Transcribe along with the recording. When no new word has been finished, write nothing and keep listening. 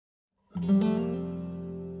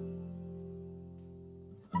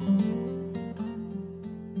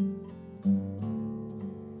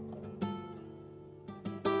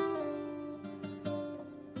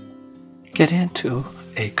Get into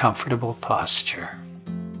a comfortable posture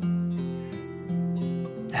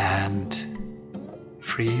and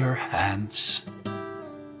free your hands.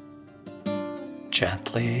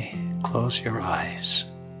 Gently close your eyes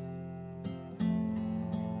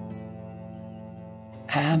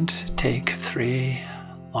and take 3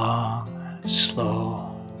 long,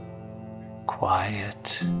 slow,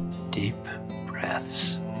 quiet, deep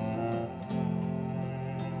breaths.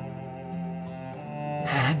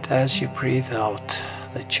 And as you breathe out,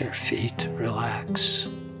 let your feet relax,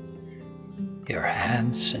 your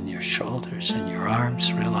hands and your shoulders and your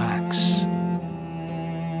arms relax,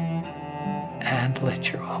 and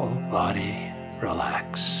let your whole body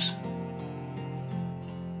relax.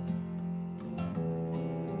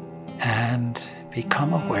 And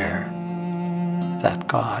become aware that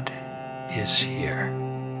God is here.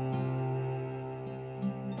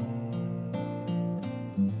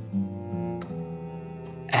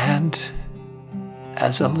 And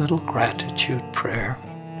as a little gratitude prayer,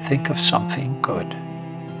 think of something good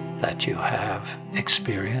that you have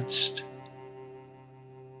experienced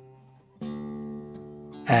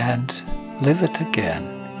and live it again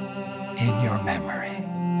in your memory.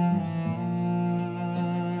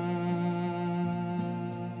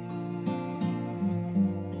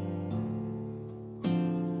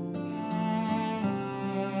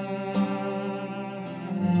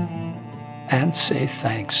 And say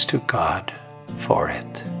thanks to God for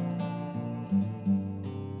it.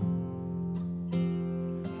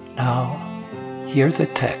 Now, hear the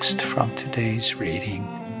text from today's reading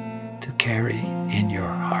to carry in your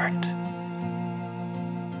heart.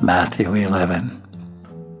 Matthew 11.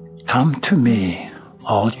 Come to me,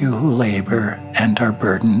 all you who labor and are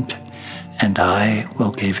burdened, and I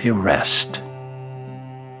will give you rest.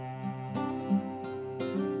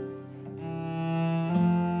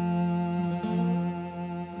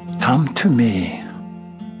 Come to me.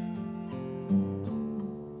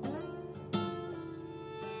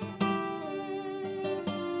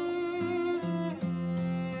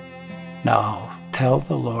 Now tell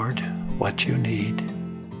the Lord what you need.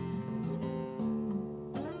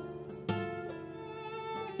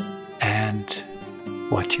 And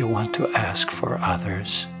what you want to ask for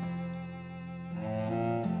others.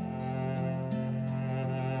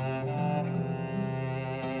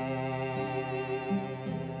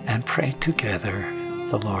 And pray together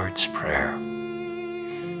the Lord's Prayer.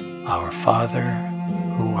 Our Father,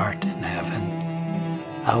 who art in heaven,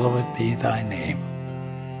 hallowed be thy name.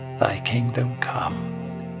 Thy kingdom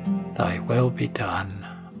come, thy will be done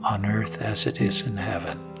on earth as it is in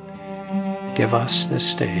heaven. Give us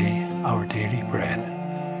this day our daily bread,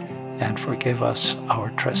 and forgive us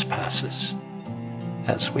our trespasses,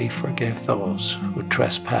 as we forgive those who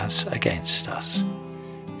trespass against us.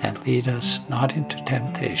 And lead us not into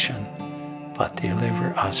temptation, but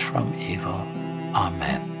deliver us from evil.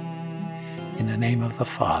 Amen. In the name of the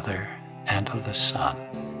Father, and of the Son,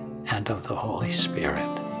 and of the Holy Spirit.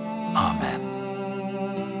 Amen.